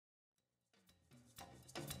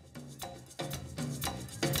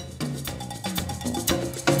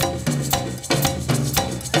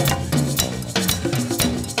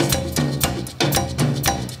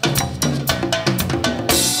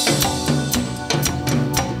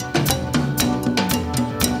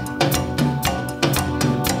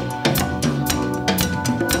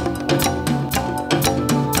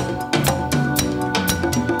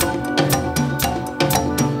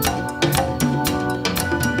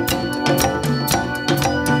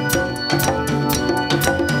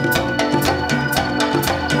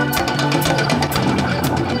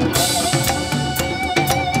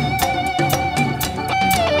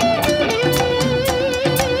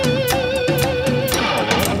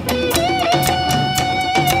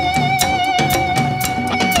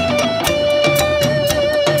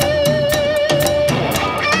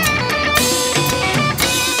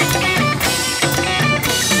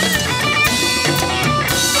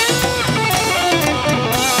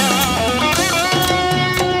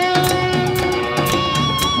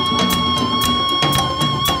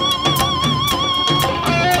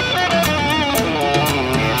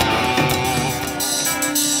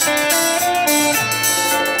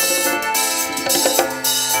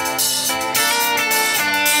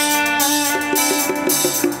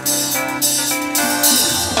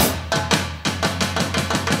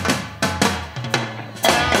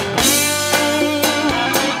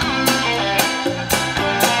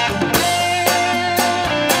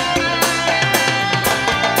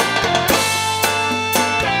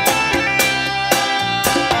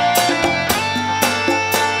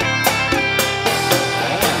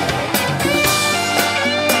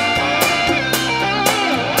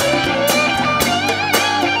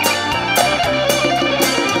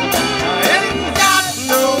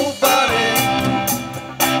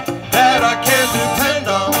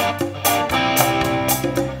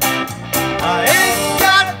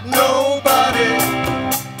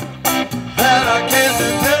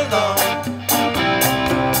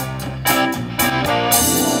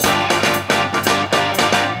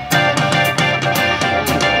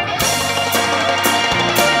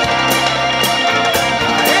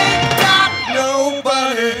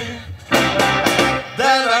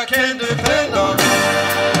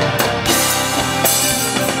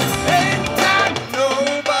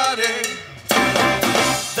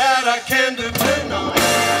that I can depend on.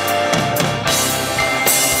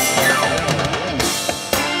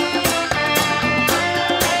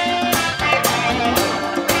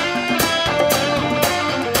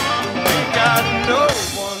 Ain't got no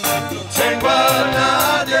one to take what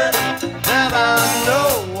I did, that I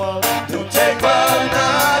know of. To take what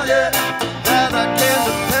I did, that I can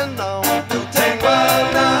depend on. To take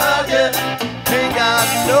what I did, ain't got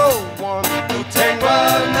no one to take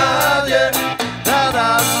what I did, that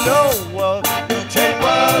I know of. To take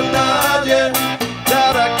what I did,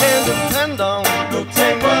 that I can depend on. To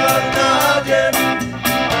take what I did.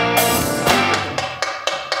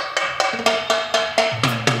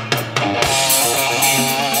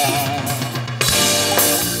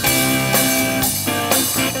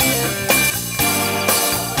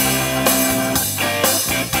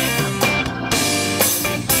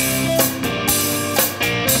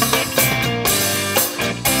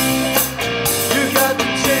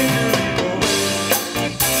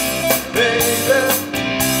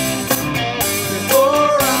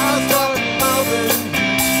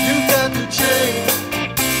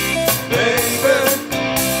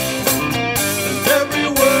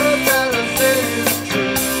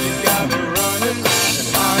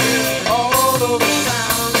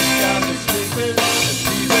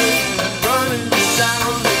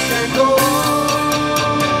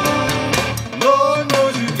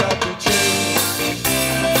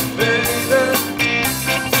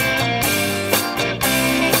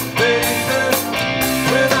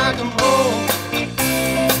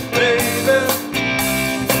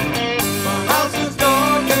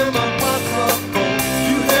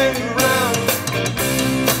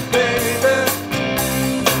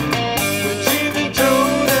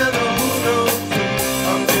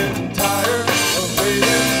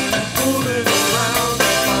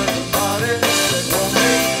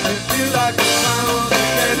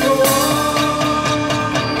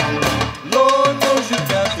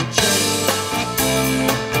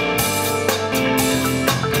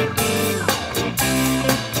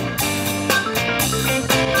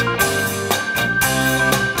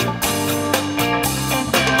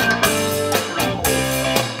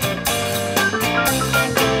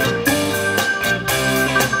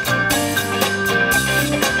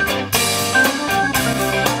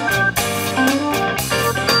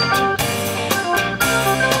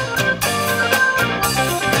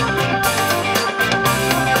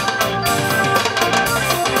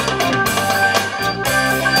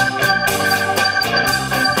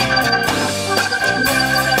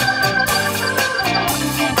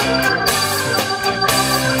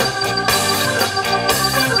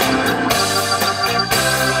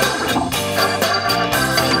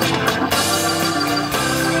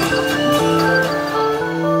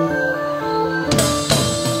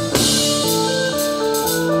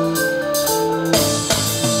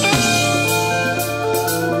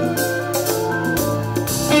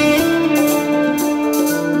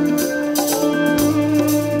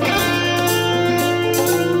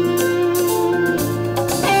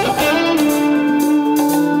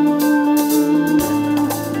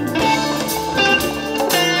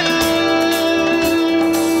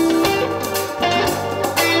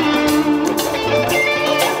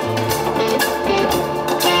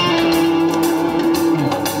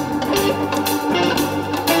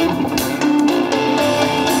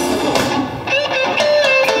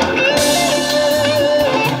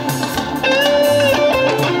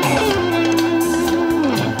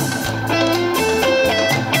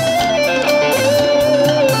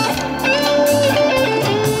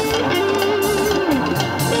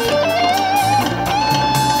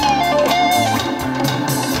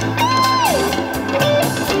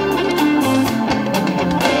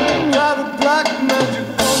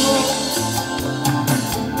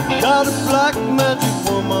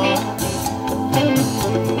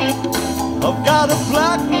 I've got a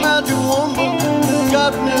black magic woman who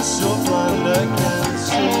got me so blind I can't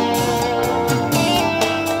see.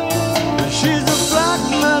 She's a black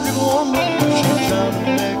magic woman, she's trying to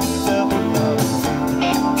make the devil laugh.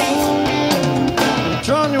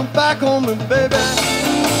 Turn your back on me, baby.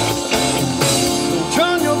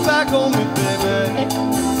 Turn your back on me, baby.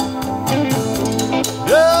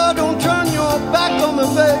 Yeah, don't turn your back on me,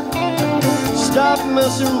 baby. Stop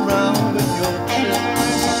messing around with your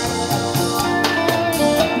tricks.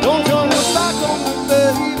 Don't turn your back on me,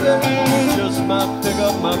 baby. Just might pick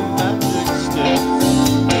up my magic stick.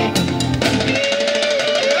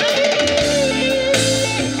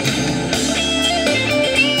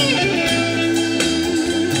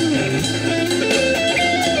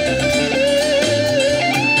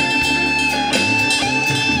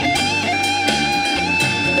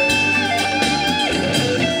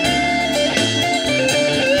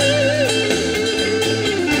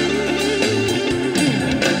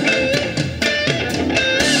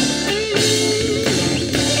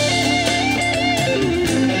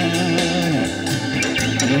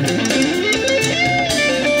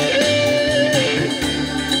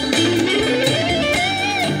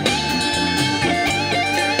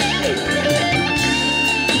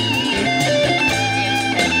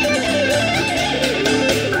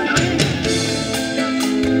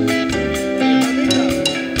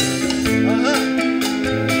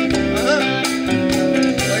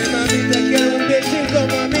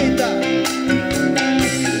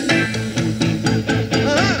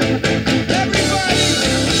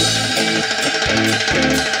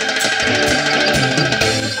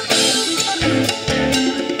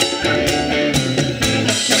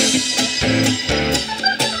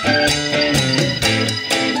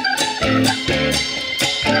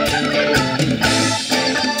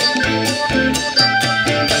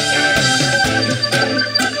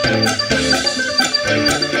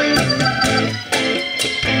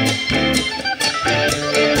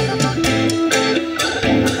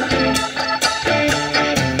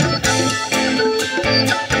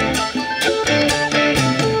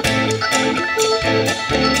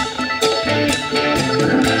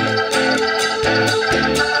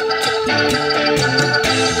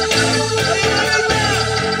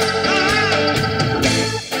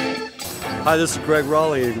 Hi, this is Greg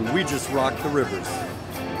Rollie, and we just rock the rivers.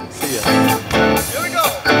 See ya.